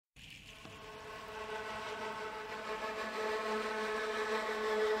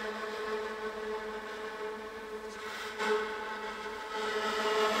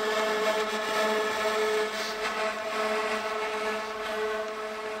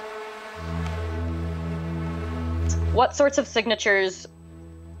What sorts of signatures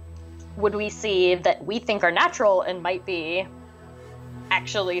would we see that we think are natural and might be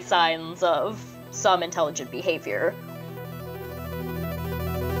actually signs of some intelligent behavior?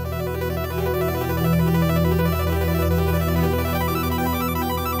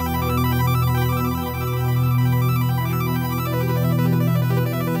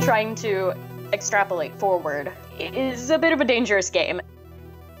 Trying to extrapolate forward is a bit of a dangerous game.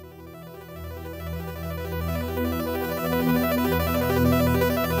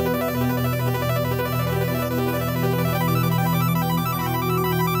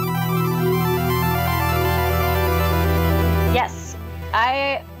 Yes,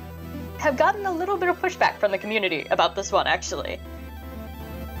 I have gotten a little bit of pushback from the community about this one, actually.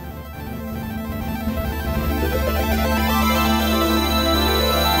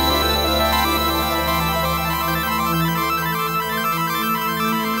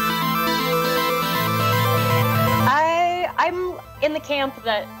 I'm in the camp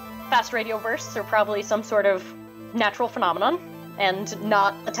that fast radio bursts are probably some sort of natural phenomenon and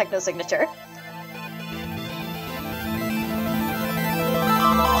not a technosignature.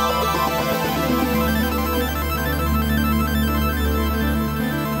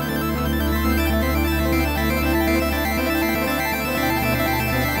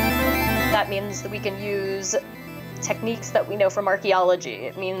 That means that we can use techniques that we know from archaeology.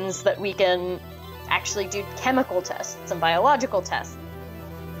 It means that we can actually do chemical tests and biological tests.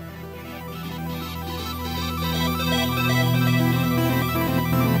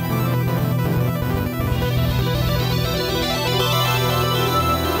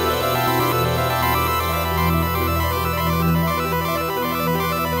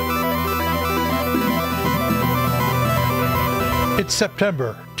 It's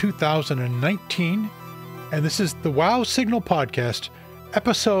September 2019, and this is the Wow Signal Podcast,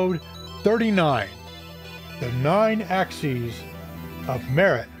 episode 39. The 9 axes of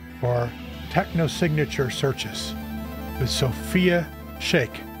merit for technosignature searches with Sofia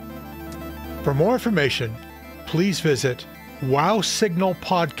Sheikh. For more information, please visit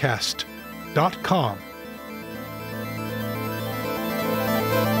wowsignalpodcast.com.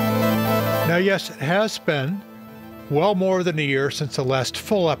 Now, yes, it has been well more than a year since the last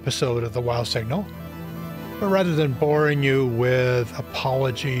full episode of the Wow Signal, but rather than boring you with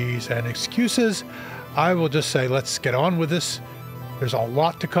apologies and excuses, I will just say, let's get on with this. There's a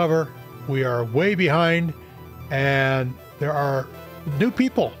lot to cover. We are way behind, and there are new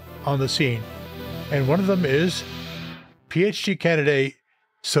people on the scene. And one of them is PhD candidate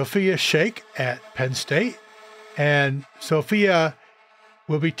Sofia Sheikh at Penn State. And Sofia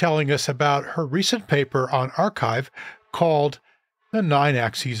will be telling us about her recent paper on Archive called The 9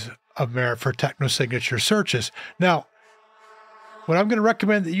 Axes of Merit for Technosignature Searches. Now, what I'm going to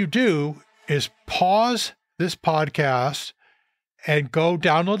recommend that you do is pause this podcast and go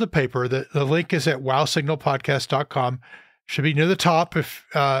download the paper. The link is at wowsignalpodcast.com. Should be near the top if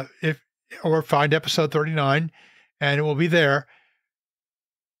or find episode 39, and it will be there.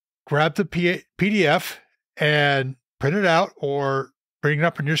 Grab the PDF and print it out or bring it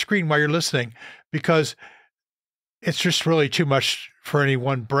up on your screen while you're listening, because it's just really too much for any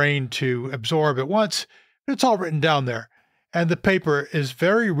one brain to absorb at once. It's all written down there. And the paper is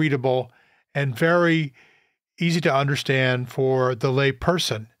very readable and very easy to understand for the lay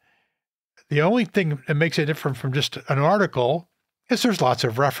person. The only thing that makes it different from just an article is there's lots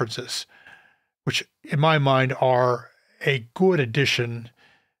of references, which in my mind are a good addition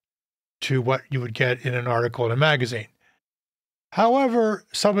to what you would get in an article in a magazine. However,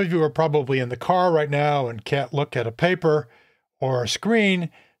 some of you are probably in the car right now and can't look at a paper or a screen,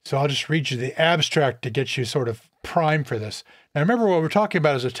 so I'll just read you the abstract to get you sort of primed for this. Now, remember, what we're talking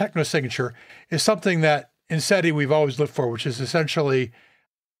about as a technosignature is something that in SETI we've always looked for, which is essentially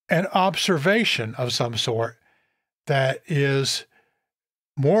an observation of some sort that is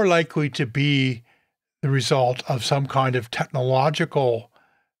more likely to be the result of some kind of technological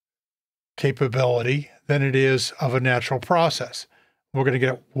capability than it is of a natural process. We're going to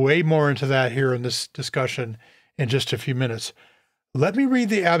get way more into that here in this discussion in just a few minutes. Let me read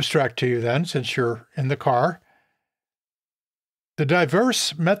the abstract to you then, since you're in the car. The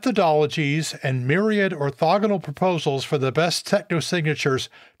diverse methodologies and myriad orthogonal proposals for the best technosignatures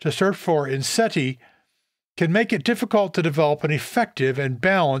to search for in SETI can make it difficult to develop an effective and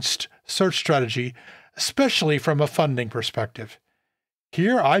balanced search strategy, especially from a funding perspective.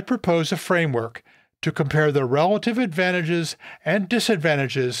 Here I propose a framework to compare the relative advantages and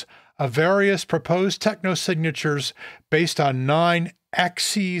disadvantages of various proposed technosignatures based on 9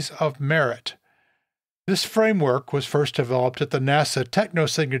 axes of merit. This framework was first developed at the NASA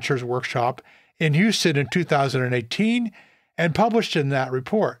Technosignatures Workshop in Houston in 2018 and published in that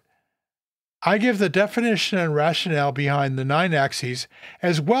report. I give the definition and rationale behind the 9 axes,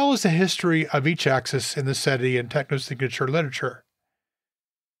 as well as the history of each axis in the SETI and technosignature literature.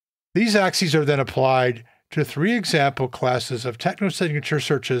 These axes are then applied to 3 example classes of technosignature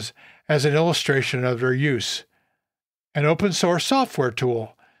searches as an illustration of their use. An open source software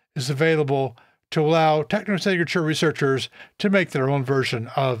tool is available to allow technosignature researchers to make their own version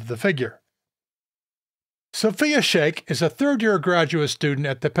of the figure. Sofia Sheikh is a third-year graduate student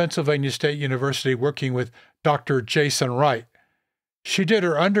at the Pennsylvania State University working with Dr. Jason Wright. She did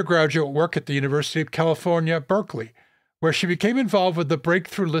her undergraduate work at the University of California, Berkeley, where she became involved with the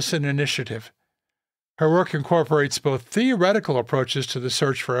Breakthrough Listen initiative. Her work incorporates both theoretical approaches to the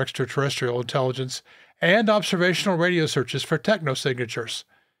search for extraterrestrial intelligence and observational radio searches for technosignatures.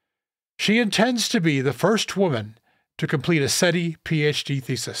 She intends to be the first woman to complete a SETI PhD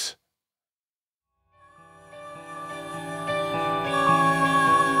thesis.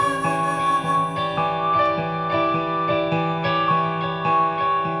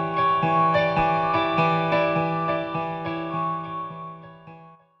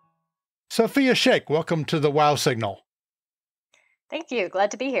 Sofia Sheikh, welcome to the Wow Signal. Thank you.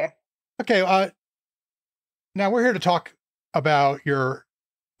 Glad to be here. Okay, now we're here to talk about your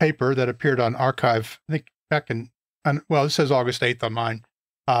paper that appeared on Archive, I think back in, well, it says August 8th on mine.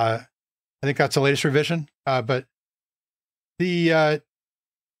 I think that's the latest revision, but the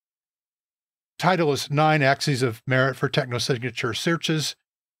title is 9 Axes of Merit for Technosignature Searches.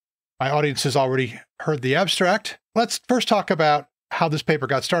 My audience has already heard the abstract. Let's first talk about how this paper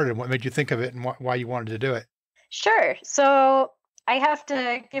got started and what made you think of it and why you wanted to do it. Sure. So I have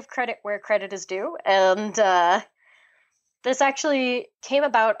to give credit where credit is due. And this actually came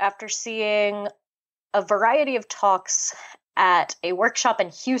about after seeing a variety of talks at a workshop in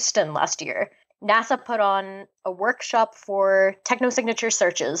Houston last year. NASA put on a workshop for technosignature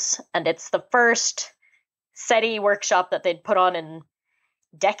searches, and it's the first SETI workshop that they'd put on in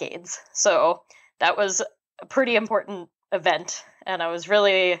decades. So that was a pretty important event, and I was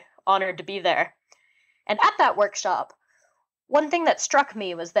really honored to be there. And at that workshop, one thing that struck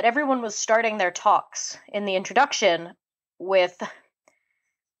me was that everyone was starting their talks in the introduction with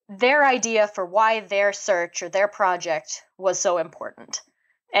their idea for why their search or their project was so important.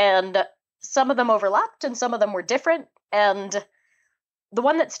 And some of them overlapped and some of them were different. And the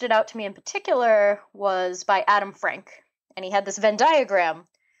one that stood out to me in particular was by Adam Frank. And he had this Venn diagram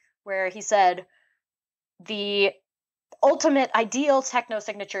where he said the ultimate ideal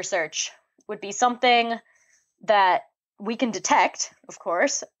technosignature search would be something that we can detect, of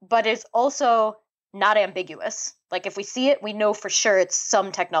course, but is also not ambiguous. Like if we see it, we know for sure it's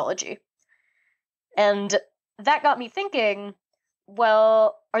some technology. And that got me thinking,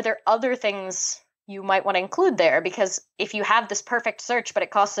 well, are there other things you might want to include there? Because if you have this perfect search, but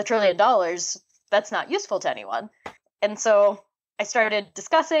it costs $1 trillion, that's not useful to anyone. And so I started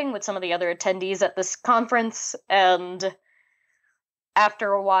discussing with some of the other attendees at this conference, and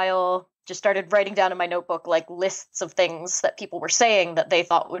after a while, just started writing down in my notebook like lists of things that people were saying that they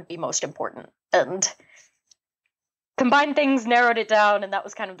thought would be most important. And combined things, narrowed it down, and that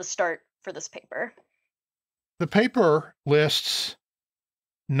was kind of the start for this paper. The paper lists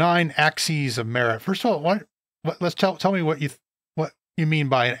 9 axes of merit. First of all, let's tell me what you mean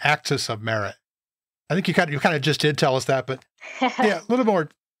by an axis of merit. I think you kind of just did tell us that, but yeah, a little more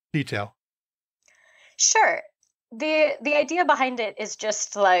detail. Sure. The idea behind it is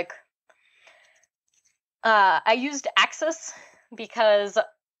just like I used axis because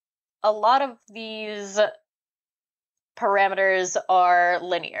a lot of these parameters are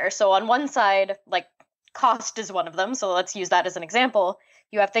linear. So on one side, like cost is one of them. So let's use that as an example.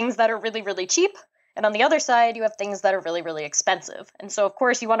 You have things that are really, really cheap. And on the other side, you have things that are really, really expensive. And so, of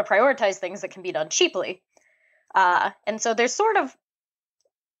course, you want to prioritize things that can be done cheaply. And so there's sort of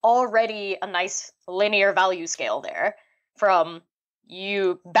already a nice linear value scale there from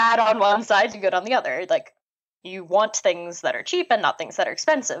you bad on one side to good on the other. Like you want things that are cheap and not things that are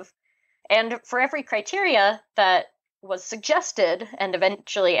expensive. And for every criteria that was suggested and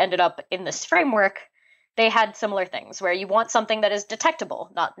eventually ended up in this framework, they had similar things where you want something that is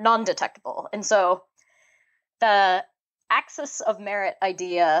detectable, not non-detectable. And so the axis of merit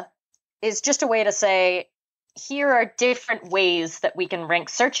idea is just a way to say, here are different ways that we can rank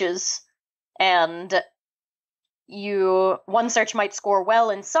searches, and one search might score well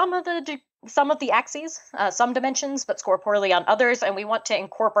in some of the axes, some dimensions, but score poorly on others, and we want to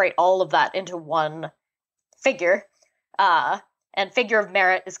incorporate all of that into one figure. And figure of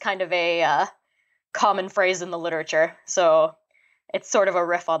merit is kind of a common phrase in the literature, so it's sort of a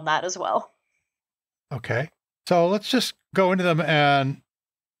riff on that as well. Okay. So let's just go into them. And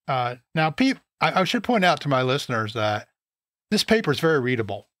now, Pete, I should point out to my listeners that this paper is very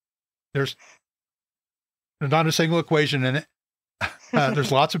readable. There's not a single equation in it.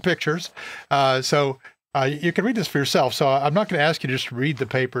 There's lots of pictures. So you can read this for yourself. So I'm not going to ask you to just read the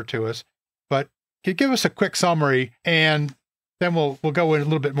paper to us, but can you give us a quick summary, and then we'll go in a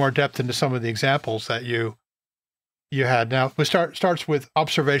little bit more depth into some of the examples that you had. Now, we starts with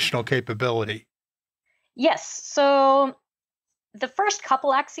observational capability. Yes. So the first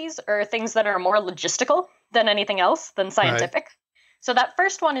couple axes are things that are more logistical than anything else, than scientific. Right. So that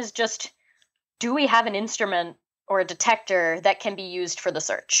first one is just, do we have an instrument or a detector that can be used for the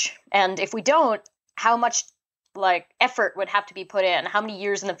search? And if we don't, how much effort would have to be put in? How many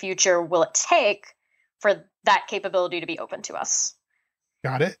years in the future will it take for that capability to be open to us?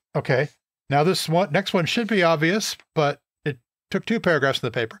 Got it. Okay. Now next one should be obvious, but it took 2 paragraphs in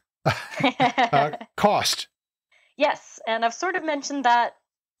the paper. Cost. Yes, and I've sort of mentioned that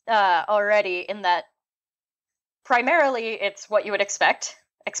already, in that primarily it's what you would expect,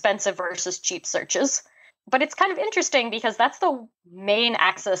 expensive versus cheap searches. But it's kind of interesting because that's the main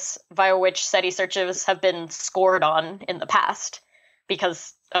axis via which SETI searches have been scored on in the past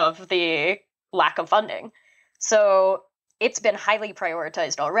because of the lack of funding. So it's been highly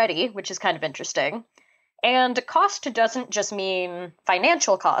prioritized already, which is kind of interesting. And cost doesn't just mean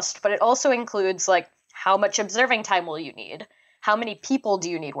financial cost, but it also includes how much observing time will you need? How many people do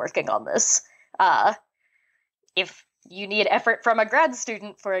you need working on this? If you need effort from a grad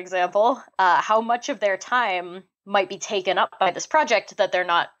student, for example, how much of their time might be taken up by this project that they're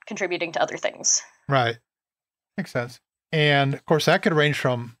not contributing to other things? Right. Makes sense. And of course, that could range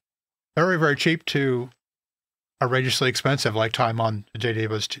from very, very cheap to outrageously expensive, like time on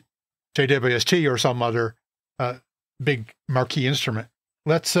JWST or some other big marquee instrument.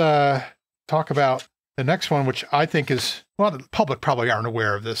 Let's talk about the next one, which I think is, well, the public probably aren't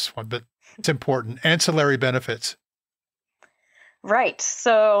aware of this one, but it's important. Ancillary benefits. Right.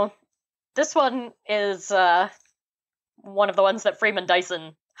 So this one is one of the ones that Freeman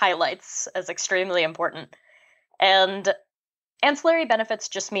Dyson highlights as extremely important. And ancillary benefits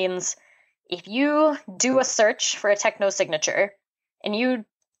just means if you do a search for a technosignature and you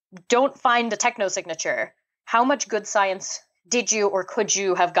don't find a technosignature, how much good science did you or could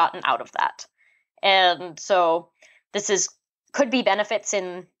you have gotten out of that? And so this could be benefits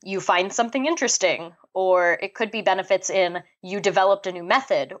in you find something interesting, or it could be benefits in you developed a new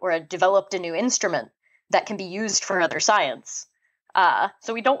method or developed a new instrument that can be used for other science.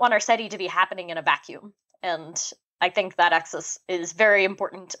 So we don't want our SETI to be happening in a vacuum. And I think that axis is very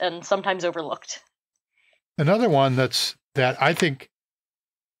important and sometimes overlooked. Another one that I think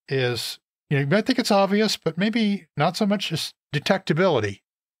is, you might think it's obvious, but maybe not so much, is detectability.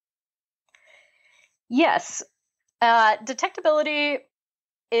 Yes. Detectability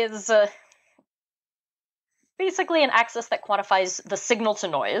is basically an axis that quantifies the signal to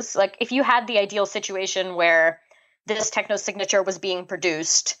noise. Like if you had the ideal situation where this technosignature was being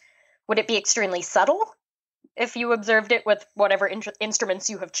produced, would it be extremely subtle if you observed it with whatever instruments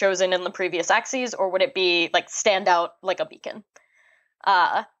you have chosen in the previous axes, or would it be stand out like a beacon?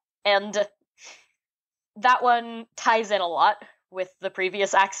 And that one ties in a lot with the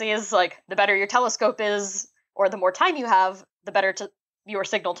previous axes. The better your telescope is, or the more time you have, the better your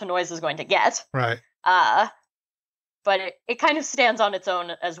signal to noise is going to get. Right. But it kind of stands on its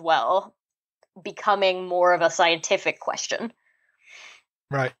own as well, becoming more of a scientific question.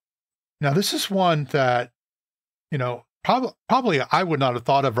 Right. Now, this is one that, probably I would not have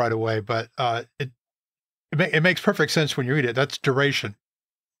thought of right away, but it makes perfect sense when you read it. That's duration.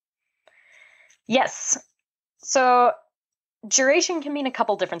 Yes. So duration can mean a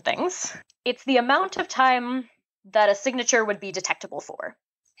couple different things. It's the amount of time that a signature would be detectable for.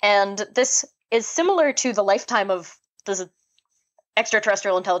 And this is similar to the lifetime of the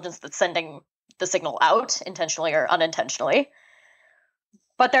extraterrestrial intelligence that's sending the signal out, intentionally or unintentionally.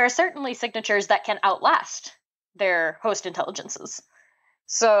 But there are certainly signatures that can outlast their host intelligences.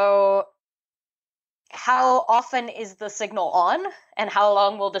 So how often is the signal on, and how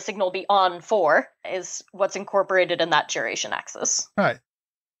long will the signal be on for, is what's incorporated in that duration axis. Right.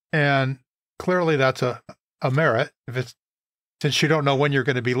 And clearly that's a merit, since you don't know when you're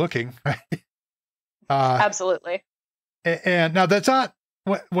going to be looking. Absolutely. And now that's not,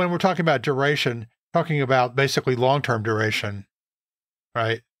 when we're talking about duration, talking about basically long-term duration,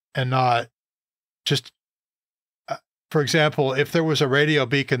 right? And not just, for example, if there was a radio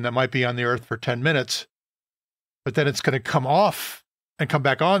beacon that might be on the Earth for 10 minutes, but then it's going to come off and come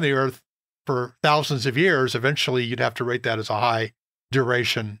back on the Earth for thousands of years, eventually you'd have to rate that as a high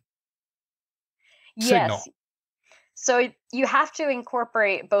duration. signal. Yes. So you have to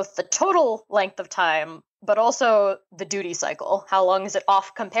incorporate both the total length of time, but also the duty cycle. How long is it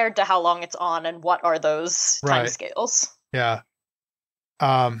off compared to how long it's on, and what are those Right. timescales? Yeah.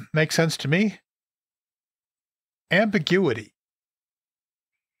 Makes sense to me. Ambiguity.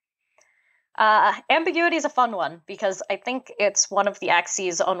 Ambiguity is a fun one because I think it's one of the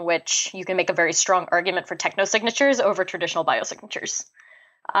axes on which you can make a very strong argument for technosignatures over traditional biosignatures.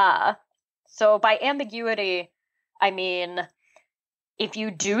 So by ambiguity, I mean, if you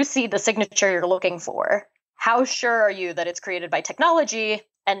do see the signature you're looking for, how sure are you that it's created by technology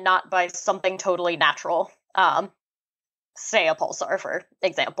and not by something totally natural? Say a pulsar, for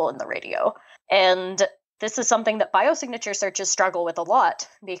example, in the radio. And this is something that biosignature searches struggle with a lot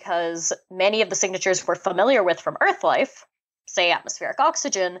because many of the signatures we're familiar with from Earth life, say atmospheric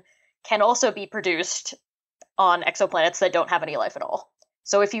oxygen, can also be produced on exoplanets that don't have any life at all.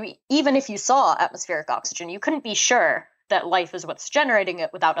 So even if you saw atmospheric oxygen, you couldn't be sure that life is what's generating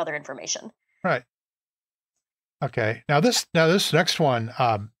it without other information. Right. Okay. Now this next one,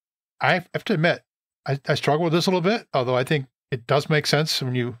 I have to admit, I struggle with this a little bit, although I think it does make sense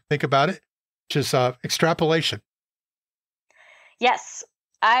when you think about it, which is extrapolation. Yes.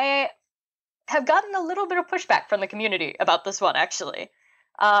 I have gotten a little bit of pushback from the community about this one, actually.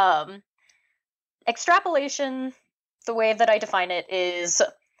 Extrapolation, the way that I define it, is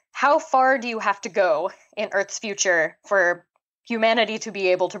how far do you have to go in Earth's future for humanity to be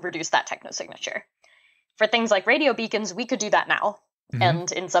able to produce that technosignature? For things like radio beacons, we could do that now. Mm-hmm.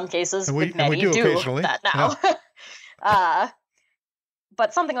 And in some cases, we do that now. Yeah.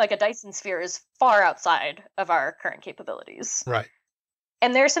 But something like a Dyson sphere is far outside of our current capabilities. Right.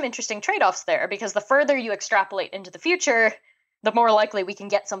 And there's some interesting trade-offs there, because the further you extrapolate into the future, the more likely we can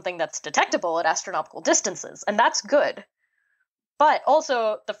get something that's detectable at astronomical distances. And that's good. But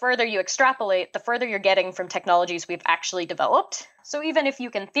also, the further you extrapolate, the further you're getting from technologies we've actually developed. So even if you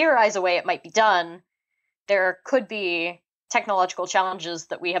can theorize a way it might be done, there could be technological challenges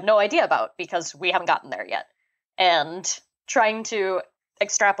that we have no idea about because we haven't gotten there yet. And trying to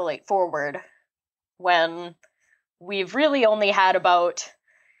extrapolate forward when we've really only had about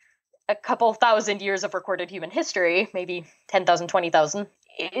a couple thousand years of recorded human history, maybe 10,000, 20,000,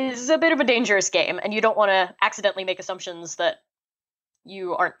 is a bit of a dangerous game. And you don't want to accidentally make assumptions that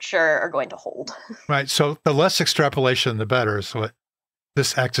you aren't sure are going to hold. Right. So the less extrapolation, the better is what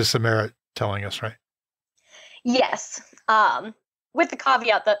this axis of merit telling us, right? Yes. With the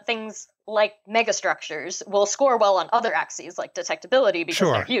caveat that things like megastructures will score well on other axes, like detectability,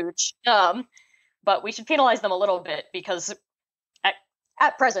 because they're huge. But we should penalize them a little bit because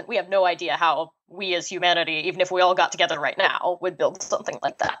at present, we have no idea how we as humanity, even if we all got together right now, would build something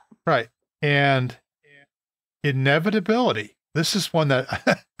like that. Right. And inevitability. This is one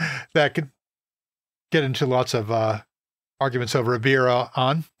that that could get into lots of arguments over a beer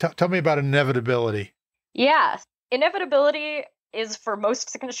on. Tell me about inevitability. Yeah. Inevitability is, for most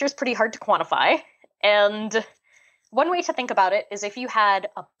signatures, pretty hard to quantify. And one way to think about it is if you had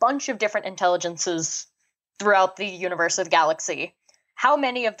a bunch of different intelligences throughout the universe of the galaxy, how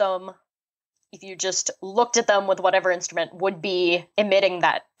many of them, if you just looked at them with whatever instrument, would be emitting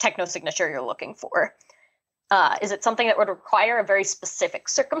that technosignature you're looking for? Is it something that would require a very specific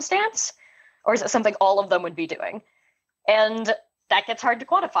circumstance, or is it something all of them would be doing? And that gets hard to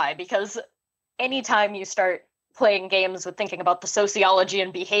quantify because anytime you start playing games with thinking about the sociology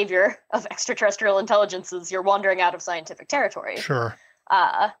and behavior of extraterrestrial intelligences, you're wandering out of scientific territory. Sure.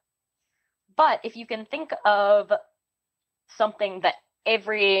 But if you can think of something that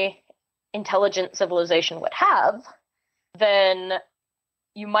every intelligent civilization would have, then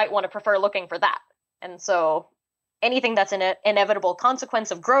you might want to prefer looking for that. And so anything that's an inevitable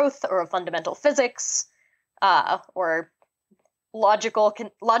consequence of growth or of fundamental physics, or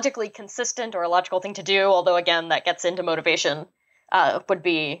logically consistent or a logical thing to do, although again, that gets into motivation, would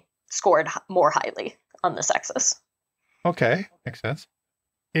be scored more highly on this axis. Okay, makes sense.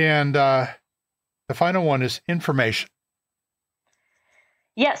 And the final one is information.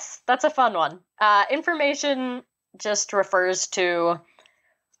 Yes, that's a fun one. Information just refers to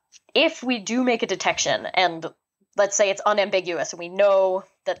if we do make a detection, and let's say it's unambiguous, and we know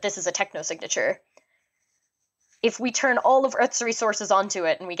that this is a technosignature, if we turn all of Earth's resources onto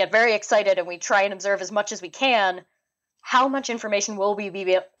it and we get very excited and we try and observe as much as we can, how much information will we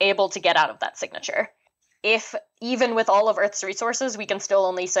be able to get out of that signature? If even with all of Earth's resources, we can still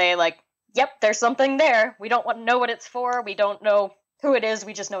only say, like, yep, there's something there. We don't want to know what it's for. We don't know who it is.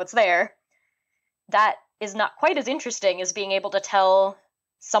 We just know it's there. That is not quite as interesting as being able to tell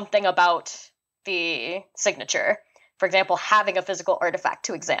something about the signature. For example, having a physical artifact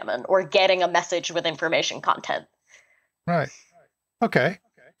to examine or getting a message with information content. Right. Okay.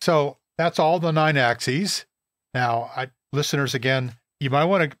 So that's all the 9 axes. Now, listeners, again, you might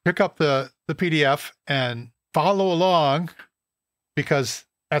want to pick up the PDF and follow along, because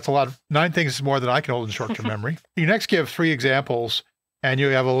that's a lot of 9 things is more than I can hold in short-term memory. You next give 3 examples, and you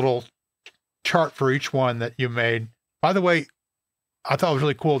have a little chart for each one that you made. By the way, I thought it was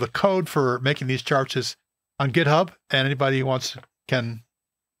really cool. The code for making these charts is on GitHub, and anybody who wants can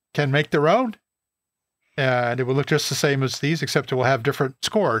make their own. And it will look just the same as these, except it will have different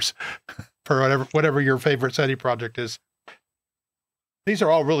scores for whatever your favorite SETI project is. These are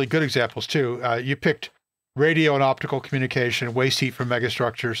all really good examples too. You picked radio and optical communication, waste heat from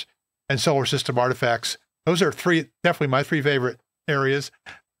megastructures, and solar system artifacts. Those are definitely my 3 favorite areas.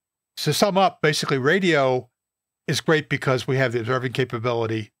 To sum up, basically radio is great because we have the observing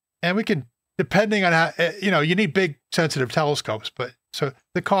capability, and we can, depending on how, you need big sensitive telescopes, but so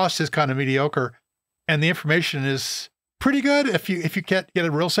the cost is kind of mediocre. And the information is pretty good if you can't get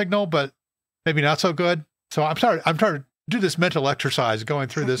a real signal, but maybe not so good. So I'm trying to do this mental exercise going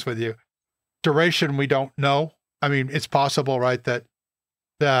through this with you. Duration, we don't know. I mean, it's possible, right, that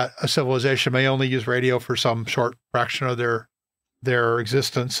a civilization may only use radio for some short fraction of their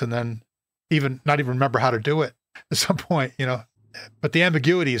existence, and then not even remember how to do it at some point, But the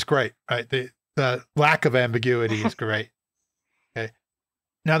ambiguity is great, right? The lack of ambiguity is great. Okay.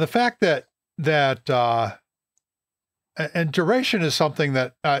 Now the fact that and duration is something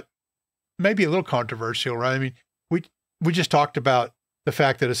that may be a little controversial, right? I mean, we just talked about the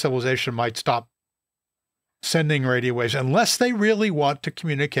fact that a civilization might stop sending radio waves unless they really want to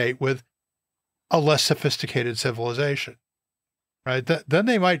communicate with a less sophisticated civilization, right? Then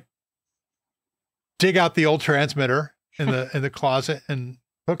they might dig out the old transmitter in the closet and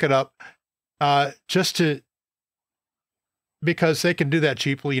hook it up, because they can do that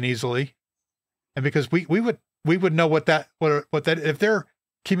cheaply and easily. And because we would know what that if they're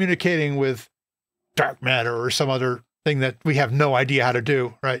communicating with dark matter or some other thing that we have no idea how to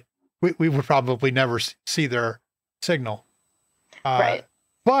do, right? We would probably never see their signal. Right.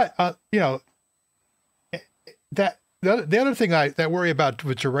 But that the other thing that worry about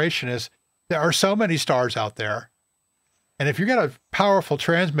with duration is there are so many stars out there, and if you got a powerful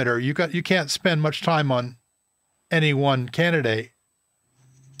transmitter, you can't spend much time on any one candidate.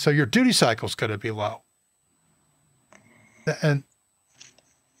 So your duty cycle is going to be low. And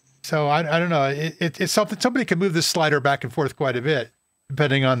so I don't know. It's something, somebody can move this slider back and forth quite a bit,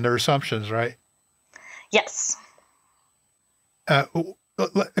 depending on their assumptions, right? Yes.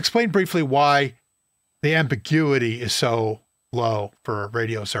 Explain briefly why the ambiguity is so low for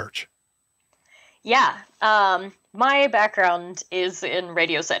radio search. Yeah. My background is in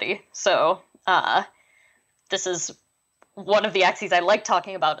radio SETI. So this is one of the axes I like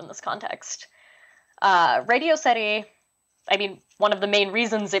talking about in this context. Radio SETI, I mean, one of the main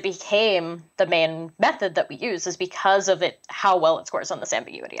reasons it became the main method that we use is because of how well it scores on this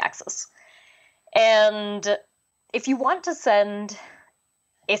ambiguity axis. And if you want to send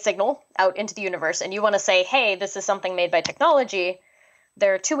a signal out into the universe and you want to say, hey, this is something made by technology,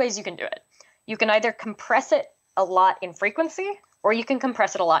 there are 2 ways you can do it. You can either compress it a lot in frequency, or you can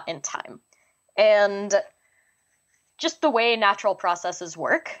compress it a lot in time. And just the way natural processes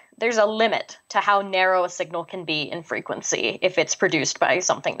work, there's a limit to how narrow a signal can be in frequency if it's produced by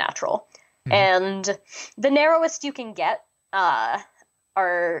something natural. Mm-hmm. And the narrowest you can get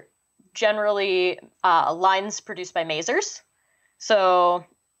are generally lines produced by masers. So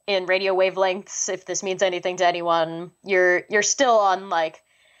in radio wavelengths, if this means anything to anyone, you're still on like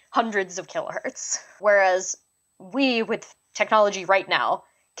hundreds of kilohertz. Whereas we, with technology right now,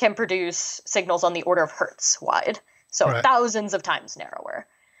 can produce signals on the order of hertz wide. So right. Thousands of times narrower.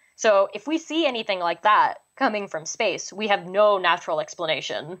 So if we see anything like that coming from space, we have no natural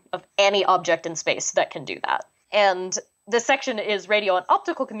explanation of any object in space that can do that. And this section is radio and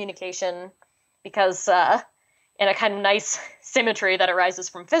optical communication because in a kind of nice symmetry that arises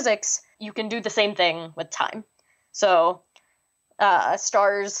from physics, you can do the same thing with time. So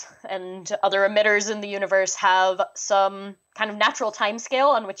stars and other emitters in the universe have some kind of natural time scale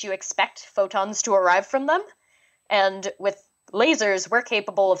on which you expect photons to arrive from them. And with lasers, we're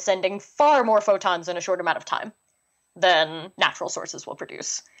capable of sending far more photons in a short amount of time than natural sources will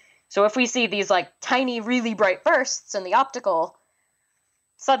produce. So if we see these like tiny, really bright bursts in the optical,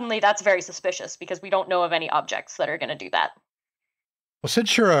 suddenly that's very suspicious because we don't know of any objects that are going to do that. Well,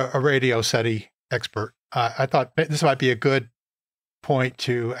 since you're a radio SETI expert, I thought this might be a good point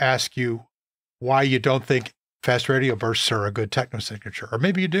to ask you why you don't think fast radio bursts are a good technosignature, or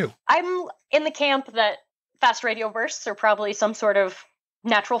maybe you do. I'm in the camp that fast radio bursts are probably some sort of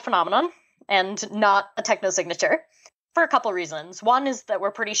natural phenomenon and not a technosignature for a couple reasons. One is that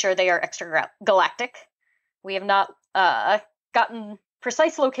we're pretty sure they are extragalactic. We have not gotten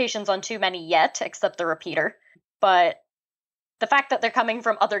precise locations on too many yet, except the repeater. But the fact that they're coming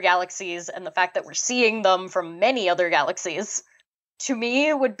from other galaxies and the fact that we're seeing them from many other galaxies, to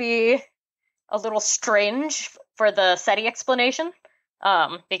me, would be a little strange for the SETI explanation,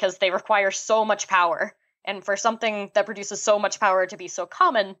 because they require so much power. And for something that produces so much power to be so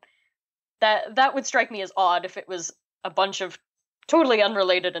common, that would strike me as odd if it was a bunch of totally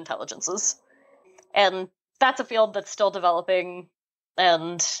unrelated intelligences. And that's a field that's still developing,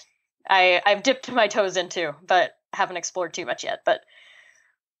 and I've dipped my toes into, but haven't explored too much yet. But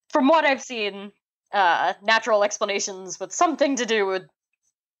from what I've seen, natural explanations with something to do with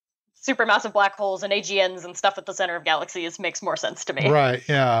supermassive black holes and AGNs and stuff at the center of galaxies makes more sense to me. Right,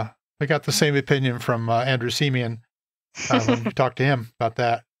 yeah. I got the same opinion from Andrew Simeon when we talked to him about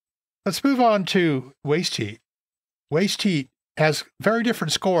that. Let's move on to waste heat. Waste heat has very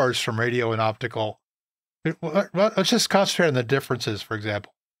different scores from radio and optical. Let's just concentrate on the differences, for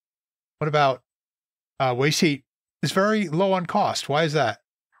example. What about waste heat is very low on cost. Why is that?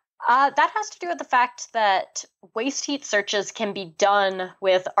 That has to do with the fact that waste heat searches can be done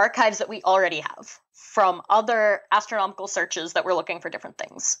with archives that we already have from other astronomical searches that we're looking for different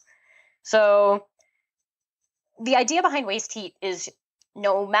things. So the idea behind waste heat is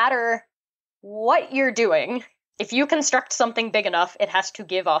no matter what you're doing, if you construct something big enough, it has to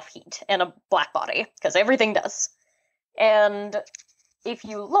give off heat in a black body, because everything does. And if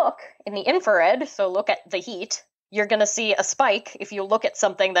you look in the infrared, so look at the heat, you're going to see a spike if you look at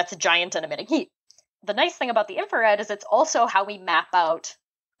something that's giant and emitting heat. The nice thing about the infrared is it's also how we map out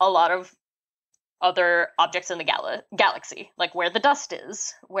a lot of other objects in the galaxy, like where the dust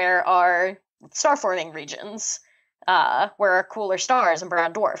is, where are star-forming regions, where are cooler stars and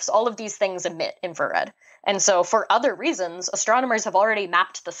brown dwarfs. All of these things emit infrared. And so for other reasons, astronomers have already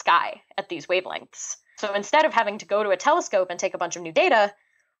mapped the sky at these wavelengths. So instead of having to go to a telescope and take a bunch of new data,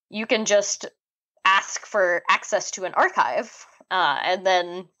 you can just ask for access to an archive and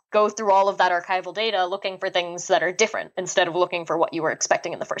then go through all of that archival data looking for things that are different instead of looking for what you were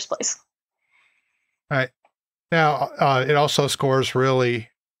expecting in the first place. All right. Now, it also scores really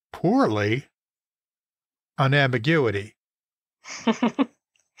poorly on ambiguity.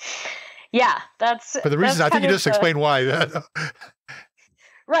 Yeah, that's... For the reasons, I think you just explained why.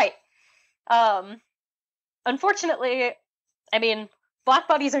 Right. Unfortunately, I mean, black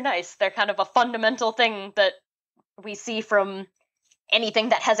bodies are nice. They're kind of a fundamental thing that we see from anything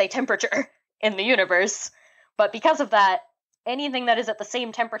that has a temperature in the universe. But because of that, anything that is at the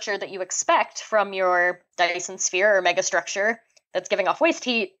same temperature that you expect from your Dyson sphere or megastructure that's giving off waste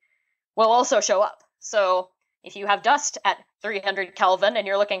heat will also show up. So if you have dust at 300 Kelvin and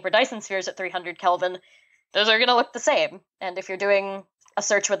you're looking for Dyson spheres at 300 Kelvin, those are going to look the same. And if you're doing a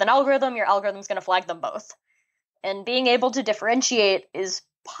search with an algorithm, your algorithm's going to flag them both. And being able to differentiate is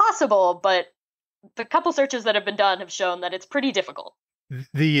possible, but the couple searches that have been done have shown that it's pretty difficult.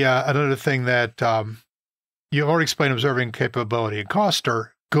 The another thing that you've already explained, observing capability and cost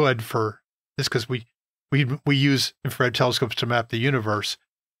are good for this because we use infrared telescopes to map the universe.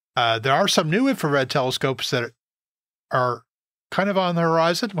 There are some new infrared telescopes that are kind of on the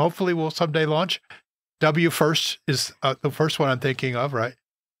horizon. Hopefully, we'll someday launch. WFIRST is the first one I'm thinking of, right?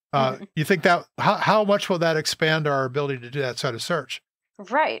 You think that how much will that expand our ability to do that sort of search?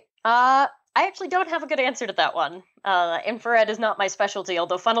 Right. I actually don't have a good answer to that one. Infrared is not my specialty,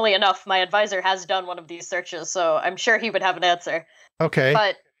 although funnily enough, my advisor has done one of these searches, so I'm sure he would have an answer. Okay.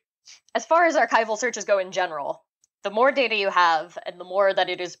 But as far as archival searches go in general, the more data you have and the more that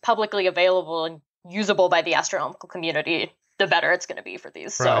it is publicly available and usable by the astronomical community, the better it's going to be for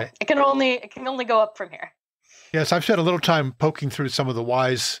these. Right. So it can only go up from here. Yes, I've spent a little time poking through some of the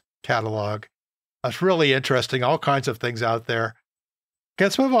WISE catalog. It's really interesting, all kinds of things out there. Okay,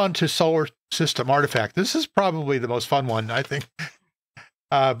 let's move on to solar system artifact. This is probably the most fun one, I think.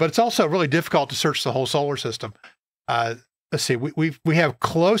 But it's also really difficult to search the whole solar system. Let's see, we have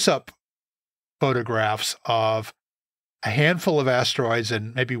close-up photographs of a handful of asteroids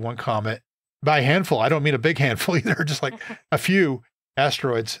and maybe one comet. By a handful, I don't mean a big handful either, just like a few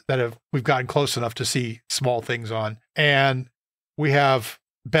asteroids that we've gotten close enough to see small things on. And we have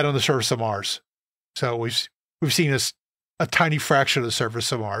been on the surface of Mars. So we've seen a tiny fraction of the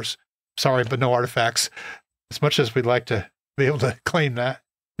surface of Mars. Sorry, but no artifacts, as much as we'd like to be able to claim that.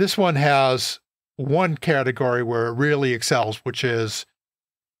 This one has one category where it really excels, which is,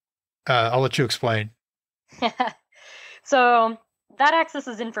 I'll let you explain. So that axis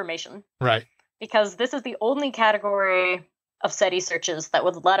is information. Right. because this is the only category of SETI searches that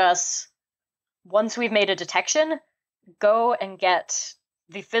would let us, once we've made a detection, go and get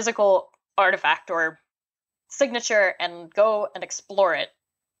the physical artifact or signature and go and explore it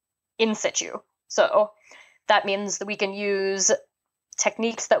in situ. So that means that we can use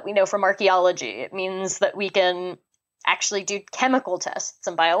techniques that we know from archaeology. It means that we can actually do chemical tests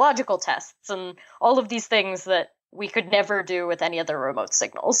and biological tests and all of these things that we could never do with any other remote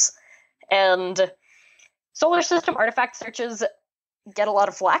signals. And solar system artifact searches get a lot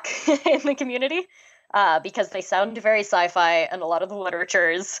of flack in the community because they sound very sci-fi, and a lot of the literature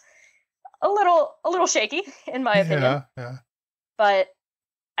is a little shaky, in my opinion. Yeah. But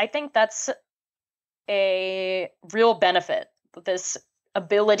I think that's a real benefit, this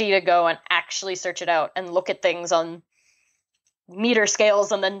ability to go and actually search it out and look at things on meter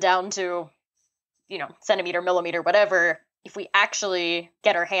scales and then down to, centimeter, millimeter, whatever, if we actually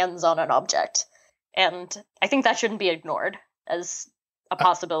get our hands on an object. And I think that shouldn't be ignored as a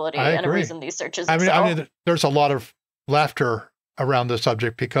possibility and a reason these searches excel. I mean, there's a lot of laughter around the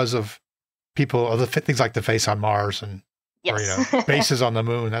subject because of things like the face on Mars and yes. or, bases on the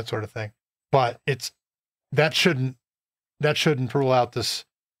moon, that sort of thing. But that shouldn't rule out this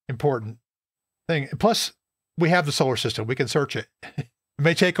important thing. Plus, we have the solar system. We can search it. It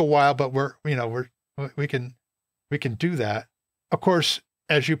may take a while, but we can do that. Of course,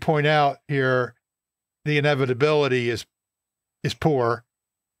 as you point out here, the inevitability is poor.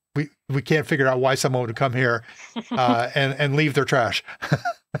 We can't figure out why someone would come here and leave their trash.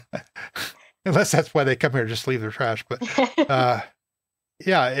 Unless that's why they come here, just leave their trash. But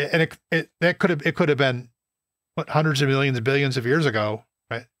yeah, and it could have been hundreds of millions, billions of years ago,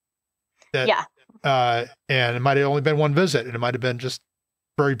 right? Yeah. And it might have only been one visit, and it might have been just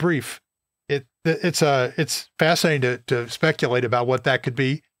very brief. It's fascinating to speculate about what that could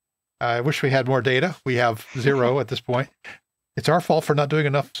be. I wish we had more data. We have zero at this point. It's our fault for not doing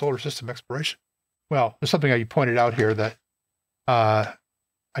enough solar system exploration. Well, there's something that you pointed out here that I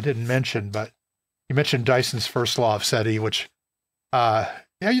didn't mention, but you mentioned Dyson's first law of SETI, which,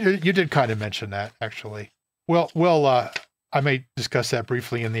 you did kind of mention that, actually. Well, I may discuss that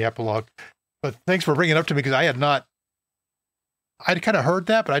briefly in the epilogue, but thanks for bringing it up to me, because I'd kind of heard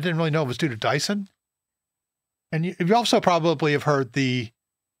that, but I didn't really know it was due to Dyson. And you also probably have heard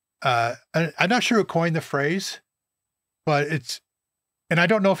I'm not sure who coined the phrase, but and I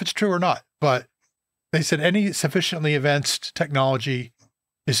don't know if it's true or not, but they said any sufficiently advanced technology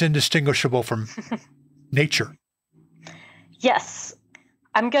is indistinguishable from nature. Yes.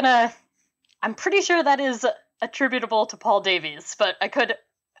 I'm pretty sure that is attributable to Paul Davies, but I could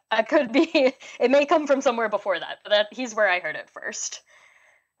be, it may come from somewhere before that, but he's where I heard it first.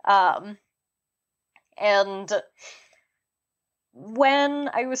 And when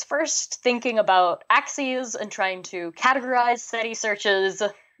I was first thinking about axes and trying to categorize SETI searches,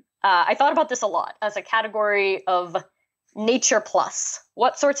 I thought about this a lot as a category of nature plus.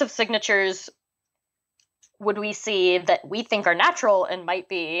 What sorts of signatures would we see that we think are natural and might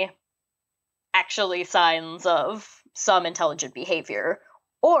be actually signs of some intelligent behavior?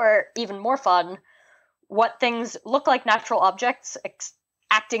 Or, even more fun, what things look like natural objects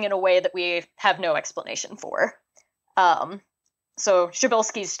acting in a way that we have no explanation for. So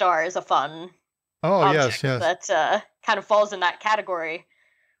Przybylski's star is a fun object that kind of falls in that category,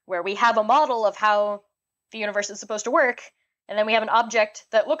 where we have a model of how the universe is supposed to work, and then we have an object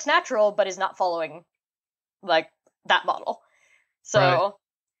that looks natural but is not following like that model. So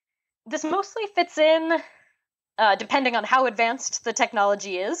this mostly fits in, depending on how advanced the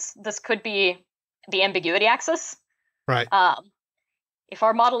technology is. This could be the ambiguity axis. Right. If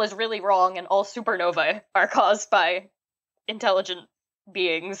our model is really wrong and all supernovae are caused by intelligent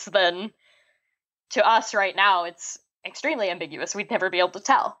beings, then to us right now, it's extremely ambiguous. We'd never be able to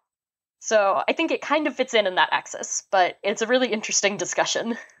tell. So I think it kind of fits in that axis, but it's a really interesting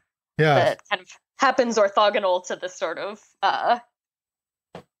discussion that kind of happens orthogonal to this sort of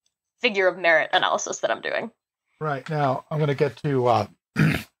figure of merit analysis that I'm doing. Right. Now, I'm going to get to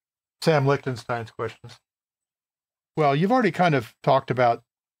Sam Lichtenstein's questions. Well, you've already kind of talked about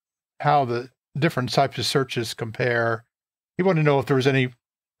how the different types of searches compare. You want to know if there was any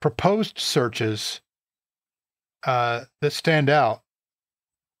proposed searches that stand out.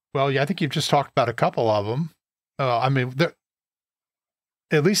 Well, yeah, I think you've just talked about a couple of them. I mean,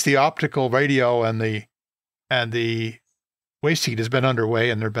 at least the optical radio and the waste heat has been underway,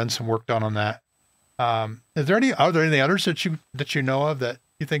 and there've been some work done on that. Are there any others that you know of that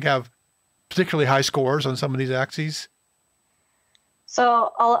you think have particularly high scores on some of these axes?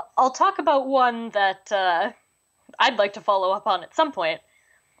 So I'll talk about one that I'd like to follow up on at some point,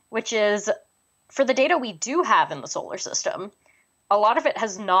 which is for the data we do have in the solar system, a lot of it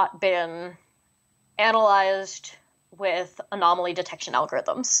has not been analyzed with anomaly detection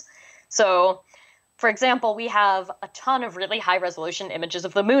algorithms. So, for example, we have a ton of really high-resolution images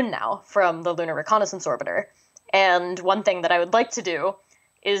of the moon now from the Lunar Reconnaissance Orbiter. And one thing that I would like to do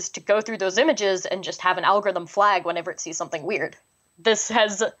is to go through those images and just have an algorithm flag whenever it sees something weird. This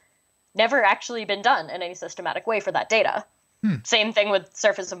has never actually been done in any systematic way for that data. Same thing with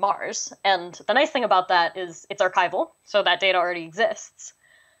surface of Mars. And the nice thing about that is it's archival, so that data already exists.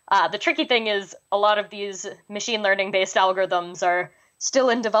 The tricky thing is a lot of these machine learning-based algorithms are still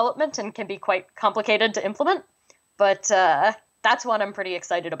in development and can be quite complicated to implement. But that's one I'm pretty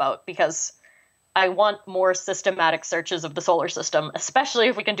excited about because I want more systematic searches of the solar system, especially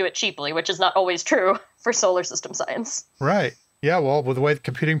if we can do it cheaply, which is not always true for solar system science. Right. Yeah, well, with the way the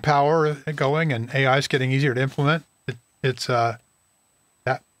computing power is going and AI is getting easier to implement, that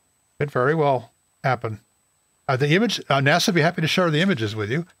could very well happen. The image, NASA would be happy to share the images with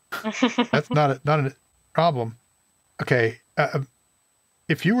you. That's not a problem. Okay,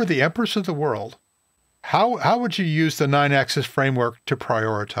 if you were the empress of the world, how would you use the 9-axis framework to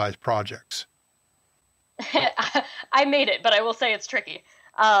prioritize projects? I made it, but I will say it's tricky.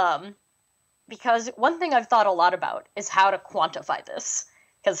 Because one thing I've thought a lot about is how to quantify this.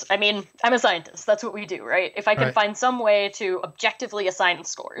 Because, I mean, I'm a scientist. That's what we do, right? If I can find some way to objectively assign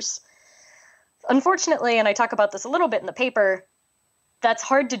scores. Unfortunately, and I talk about this a little bit in the paper, that's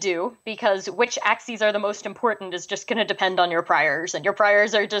hard to do because which axes are the most important is just going to depend on your priors. And your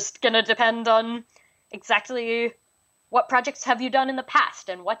priors are just going to depend on exactly what projects have you done in the past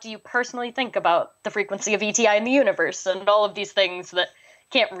and what do you personally think about the frequency of ETI in the universe and all of these things that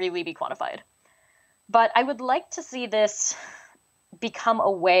can't really be quantified. But I would like to see this become a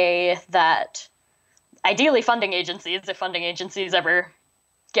way that ideally funding agencies, if funding agencies ever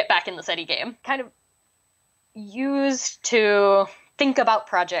get back in the SETI game, kind of use to think about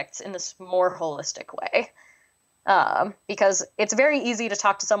projects in this more holistic way. Because it's very easy to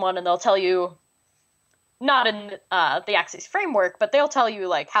talk to someone and they'll tell you, not in the Axis framework, but they'll tell you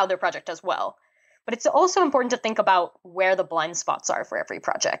like how their project does well. But it's also important to think about where the blind spots are for every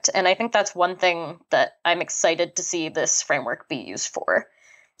project. And I think that's one thing that I'm excited to see this framework be used for,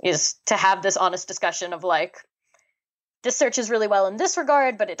 is to have this honest discussion of like, this searches really well in this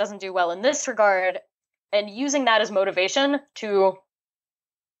regard, but it doesn't do well in this regard. And using that as motivation to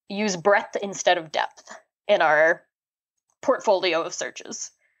use breadth instead of depth in our portfolio of searches.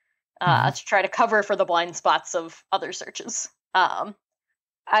 To try to cover for the blind spots of other searches.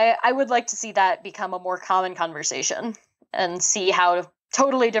 I would like to see that become a more common conversation and see how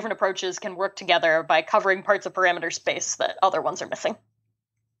totally different approaches can work together by covering parts of parameter space that other ones are missing.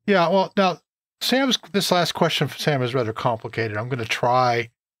 Yeah, well, now, this last question for Sam is rather complicated. I'm going to try.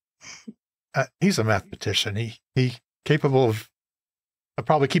 He's a mathematician. He's capable of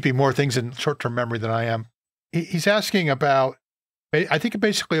probably keeping more things in short-term memory than I am. He's asking about, I think,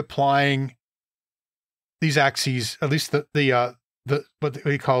 basically applying these axes, at least the what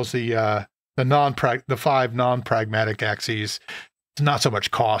he calls the 5 non-pragmatic axes, not so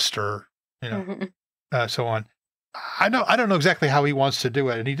much cost or so on. I don't know exactly how he wants to do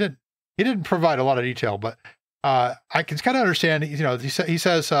it, and he didn't provide a lot of detail, but I can kind of understand. He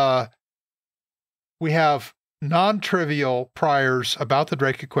says we have non-trivial priors about the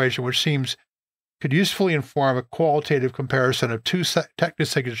Drake equation, which could usefully inform a qualitative comparison of two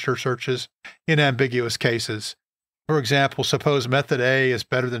technosignature searches in ambiguous cases. For example, suppose method A is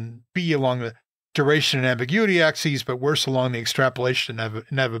better than B along the duration and ambiguity axes, but worse along the extrapolation and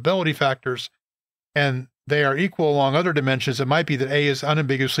inevitability factors, and they are equal along other dimensions. It might be that A is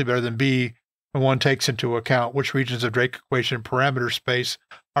unambiguously better than B when one takes into account which regions of Drake equation parameter space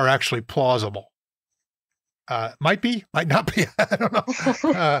are actually plausible. Might be, might not be. I don't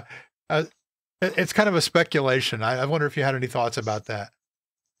know. It's kind of a speculation. I wonder if you had any thoughts about that.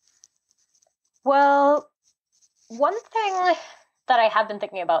 Well, one thing that I have been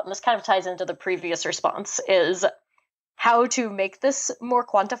thinking about, and this kind of ties into the previous response, is how to make this more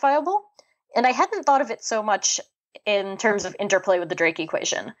quantifiable. And I hadn't thought of it so much in terms of interplay with the Drake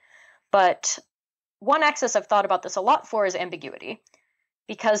equation. But one axis I've thought about this a lot for is ambiguity.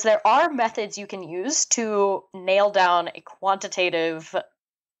 Because there are methods you can use to nail down a quantitative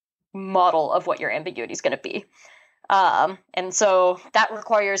model of what your ambiguity is going to be. And so that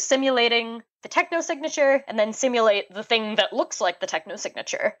requires simulating the technosignature and then simulate the thing that looks like the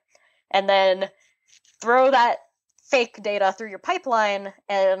technosignature. And then throw that fake data through your pipeline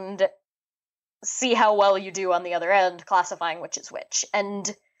and see how well you do on the other end, classifying which is which. And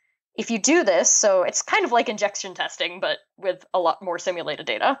if you do this, so it's kind of like injection testing, but with a lot more simulated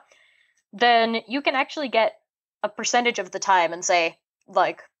data. then you can actually get a percentage of the time and say,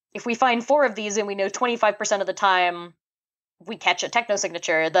 like, if we find 4 of these and we know 25% of the time we catch a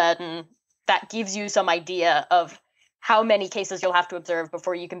technosignature, then that gives you some idea of how many cases you'll have to observe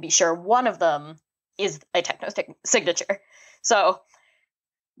before you can be sure one of them is a technosignature. So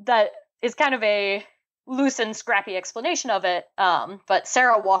that is kind of a loose and scrappy explanation of it, but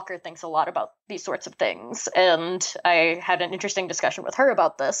Sarah Walker thinks a lot about these sorts of things, and I had an interesting discussion with her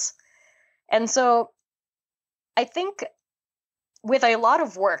about this. And so I think with a lot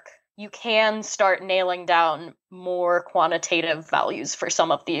of work, you can start nailing down more quantitative values for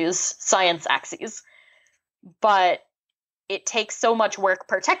some of these science axes, but it takes so much work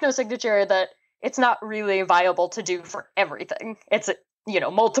per technosignature that it's not really viable to do for everything. It's,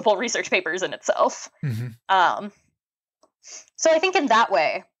 multiple research papers in itself. Mm-hmm. So I think in that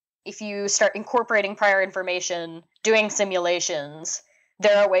way, if you start incorporating prior information, doing simulations,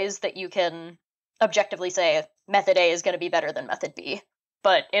 there are ways that you can objectively say method A is going to be better than method B.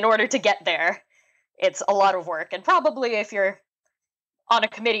 But in order to get there, it's a lot of work. And probably if you're on a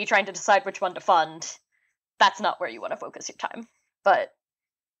committee trying to decide which one to fund, that's not where you want to focus your time. But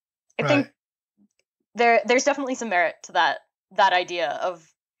I think there's definitely some merit to that idea of,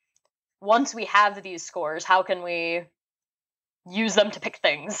 once we have these scores, how can we use them to pick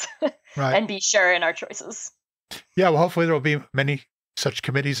things and be sure in our choices? Yeah, well, hopefully there will be many such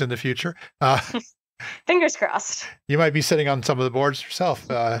committees in the future. Fingers crossed. You might be sitting on some of the boards yourself.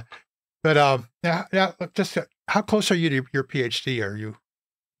 Just how close are you to your PhD? Are you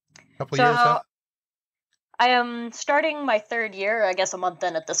a couple years out? I am starting my 3rd year, I guess a month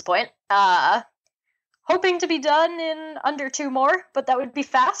in at this point. Hoping to be done in under 2 more, but that would be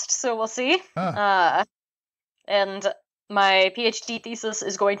fast, so we'll see. And my PhD thesis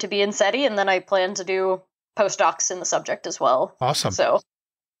is going to be in SETI, and then I plan to do postdocs in the subject as well. Awesome. So,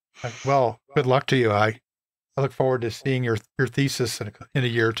 well, good luck to you. I look forward to seeing your thesis in a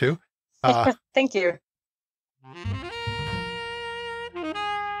year or two. Thank you.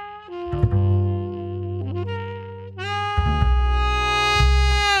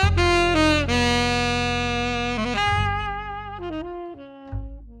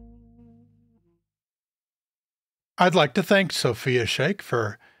 I'd like to thank Sofia Sheikh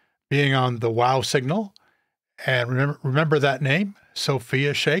for being on the WOW signal. And remember that name,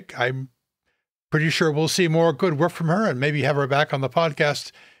 Sofia Sheikh. I'm pretty sure we'll see more good work from her and maybe have her back on the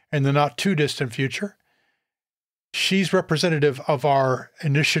podcast in the not too distant future. She's representative of our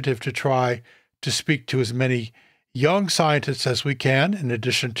initiative to try to speak to as many young scientists as we can, in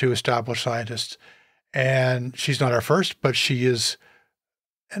addition to established scientists. And she's not our first, but she is,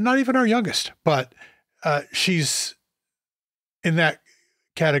 and not even our youngest, but she's in that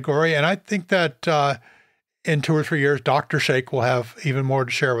category. And I think that in 2 or 3 years, Dr. Sheik will have even more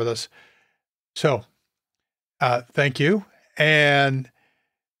to share with us. So thank you. And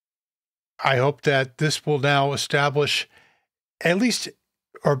I hope that this will now establish at least,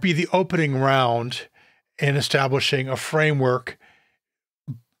 or be the opening round in establishing a framework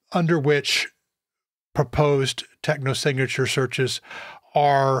under which proposed technosignature searches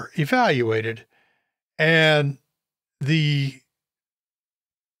are evaluated. And the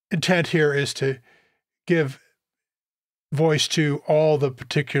intent here is to give voice to all the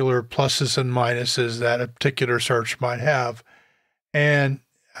particular pluses and minuses that a particular search might have. And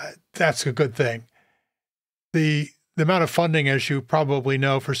that's a good thing. The amount of funding, as you probably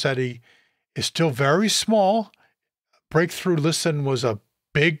know, for SETI is still very small. Breakthrough Listen was a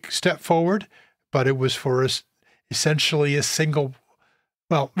big step forward, but it was for essentially a single,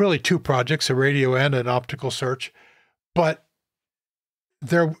 well, really 2 projects, a radio and an optical search. But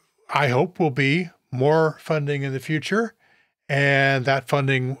there, I hope, will be more funding in the future, and that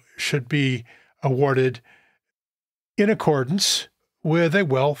funding should be awarded in accordance with a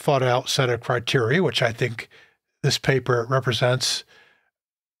well thought out set of criteria, which I think this paper represents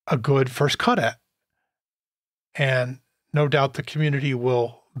a good first cut at. And no doubt the community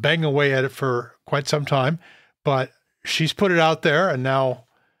will bang away at it for quite some time, but she's put it out there, and now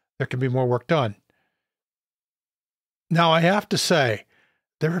there can be more work done. Now, I have to say,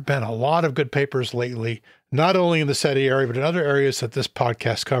 there have been a lot of good papers lately, not only in the SETI area, but in other areas that this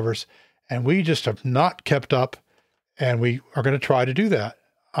podcast covers, and we just have not kept up, and we are going to try to do that.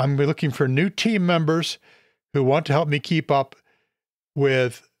 I'm looking for new team members who want to help me keep up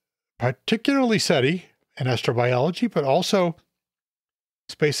with particularly SETI and astrobiology, but also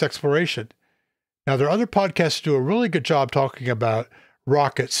space exploration. Now, there are other podcasts who do a really good job talking about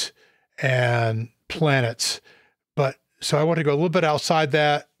rockets and planets, but so I want to go a little bit outside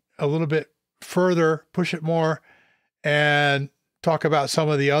that, a little bit further, push it more, and talk about some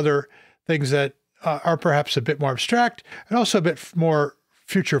of the other things that are perhaps a bit more abstract and also a bit more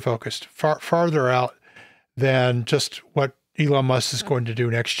future-focused, farther out than just what Elon Musk is going to do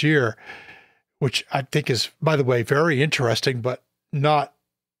next year, which I think is, by the way, very interesting, but not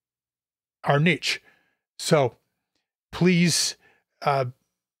our niche. So please,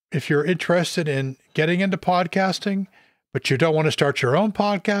 if you're interested in getting into podcasting, but you don't want to start your own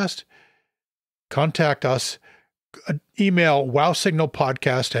podcast, contact us. Email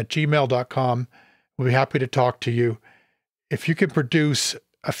wowsignalpodcast@gmail.com. We'll be happy to talk to you. If you can produce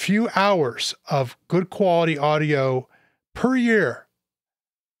a few hours of good quality audio per year,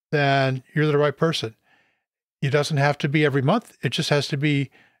 then you're the right person. It doesn't have to be every month. It just has to be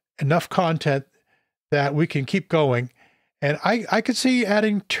enough content that we can keep going. And I could see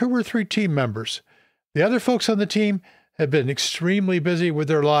adding 2 or 3 team members. The other folks on the team have been extremely busy with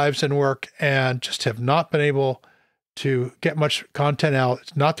their lives and work and just have not been able to get much content out.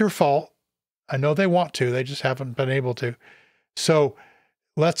 It's not their fault. I know they want to, they just haven't been able to. So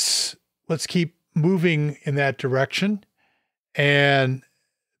let's keep moving in that direction. And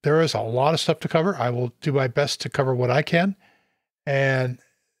there is a lot of stuff to cover. I will do my best to cover what I can. And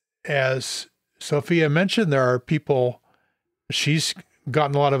as Sofia mentioned, there are people she's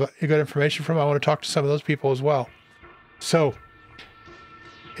gotten a lot of good information from. I want to talk to some of those people as well. So,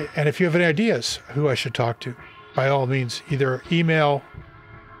 and if you have any ideas who I should talk to, by all means, either email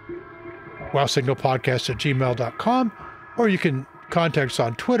wowsignalpodcast@gmail.com, or you can contact us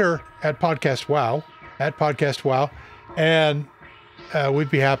on Twitter @podcastwow, and we'd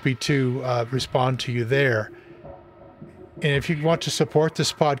be happy to respond to you there. And if you want to support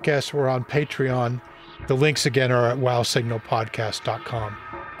this podcast, we're on Patreon. The links again are at wowsignalpodcast.com.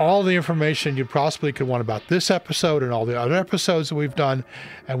 All the information you possibly could want about this episode and all the other episodes that we've done,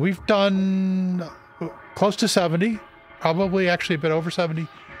 and we've done close to 70, probably actually a bit over 70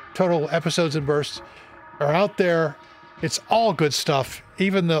 total episodes and bursts, are out there. It's all good stuff.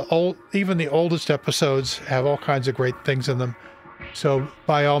 Even the oldest episodes have all kinds of great things in them. So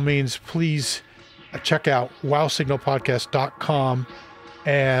by all means, please check out wowsignalpodcast.com,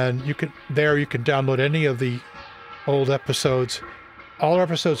 and you can download any of the old episodes. All our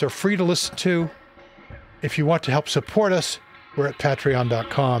episodes are free to listen to. If you want to help support us, we're at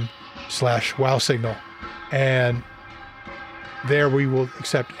patreon.com/wowsignal. And there we will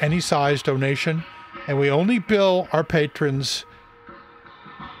accept any size donation. And we only bill our patrons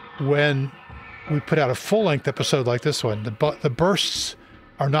when we put out a full-length episode like this one. The bursts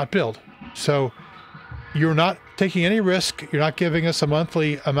are not billed. So you're not taking any risk. You're not giving us a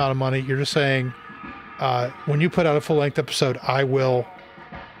monthly amount of money. You're just saying, when you put out a full-length episode, I will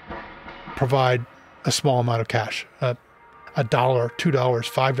provide a small amount of cash, $1, $2,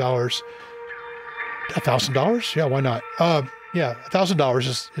 $5, $1,000. Yeah, why not? Yeah,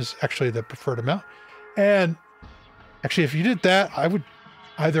 $1,000 is actually the preferred amount. And actually, if you did that, I would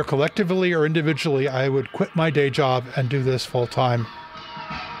either collectively or individually, I would quit my day job and do this full time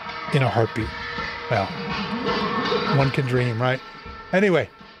in a heartbeat. Well, one can dream, right? Anyway,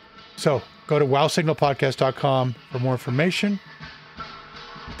 so go to wowsignalpodcast.com for more information.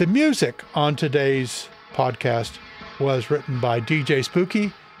 The music on today's podcast was written by DJ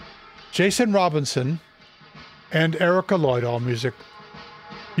Spooky, Jason Robinson, and Erica Lloyd, all music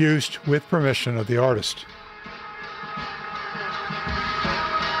used with permission of the artist.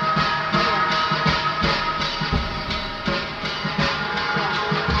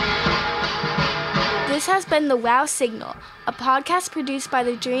 This has been The Wow Signal, a podcast produced by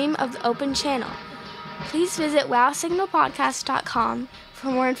the Dream of the Open Channel. Please visit wowsignalpodcast.com for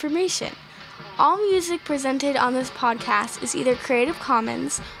more information. All music presented on this podcast is either Creative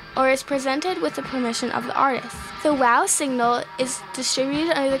Commons or is presented with the permission of the artist. The Wow Signal is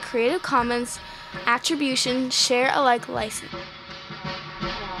distributed under the Creative Commons Attribution Share Alike license.